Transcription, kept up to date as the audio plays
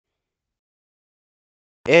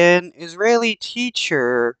An Israeli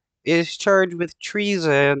teacher is charged with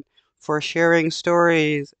treason for sharing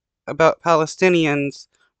stories about Palestinians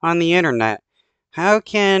on the internet. How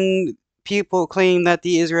can people claim that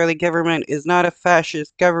the Israeli government is not a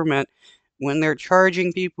fascist government when they're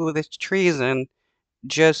charging people with treason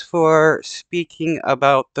just for speaking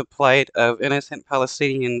about the plight of innocent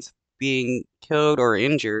Palestinians being killed or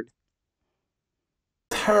injured?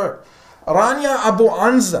 Her, Rania Abu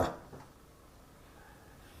Anza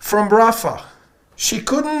from Rafah. She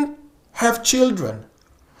couldn't have children.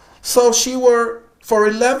 So for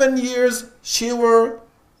 11 years, she were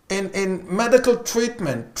in medical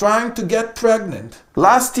treatment, trying to get pregnant.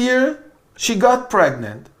 Last year, she got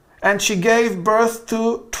pregnant and she gave birth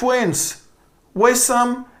to twins,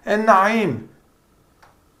 Wissam and Naim.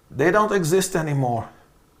 They don't exist anymore.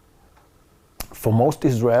 For most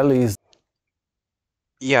Israelis,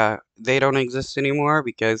 Yeah, they don't exist anymore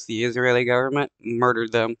because the Israeli government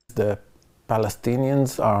murdered them. the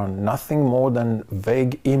Palestinians are nothing more than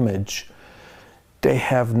vague image. They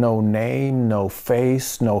have no name, no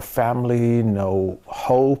face, no family, no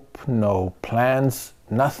hope, no plans,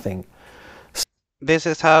 nothing. This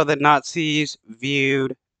is how the Nazis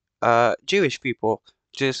viewed Jewish people.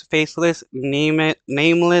 Just faceless,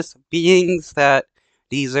 nameless beings that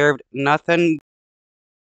deserved nothing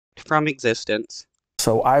from existence.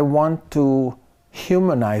 So I want to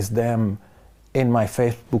humanize them in my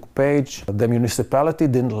Facebook page. The municipality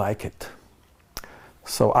didn't like it.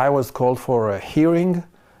 So I was called for a hearing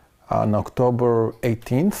on October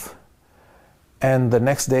 18th, and the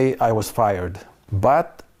next day I was fired.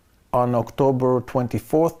 But on October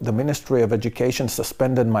 24th, the Ministry of Education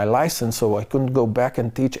suspended my license, so I couldn't go back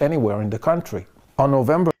and teach anywhere in the country. On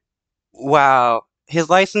November... Wow, his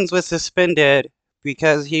license was suspended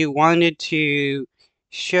because he wanted to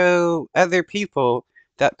show other people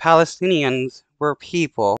that Palestinians were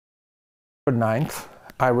people. On November 9th,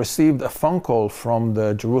 I received a phone call from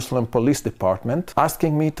the Jerusalem Police Department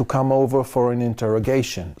asking me to come over for an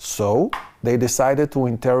interrogation. So they decided to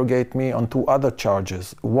interrogate me on two other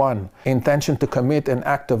charges. One, intention to commit an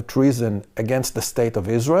act of treason against the State of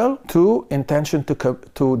Israel. Two, intention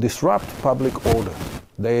to disrupt public order.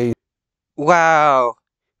 Wow,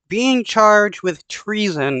 being charged with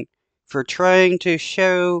treason for trying to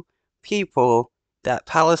show people that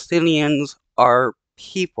Palestinians are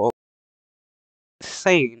people.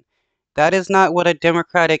 Insane. That is not what a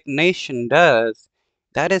democratic nation does.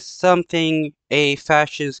 That is something a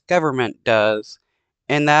fascist government does.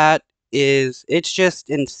 And it's just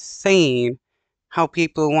insane how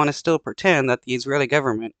people want to still pretend that the Israeli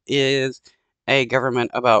government is a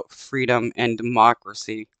government about freedom and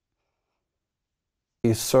democracy.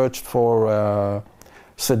 He searched for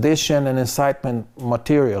sedition and incitement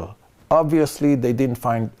material. Obviously, they didn't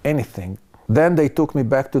find anything. Then they took me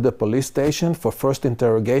back to the police station for first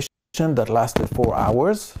interrogation that lasted 4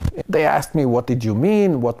 hours. They asked me, what did you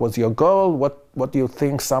mean? What was your goal? What do you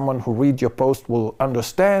think someone who read your post will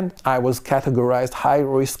understand? I was categorized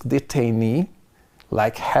high-risk detainee,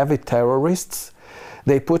 like heavy terrorists.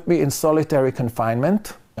 They put me in solitary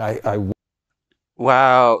confinement.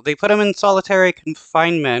 Wow, they put him in solitary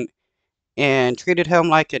confinement and treated him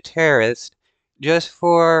like a terrorist just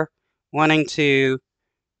for wanting to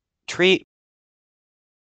treat.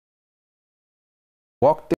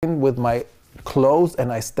 Walked in with my clothes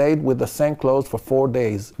and I stayed with the same clothes for 4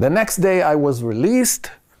 days. The next day I was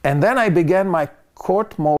released, and then I began my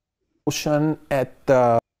court motion at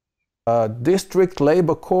the District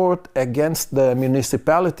Labor Court against the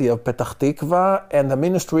municipality of Petah Tikva and the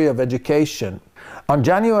Ministry of Education. On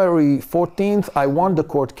January 14th, I won the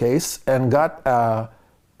court case and got a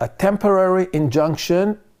temporary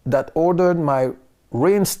injunction that ordered my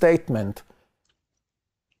reinstatement.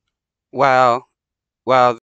 Wow.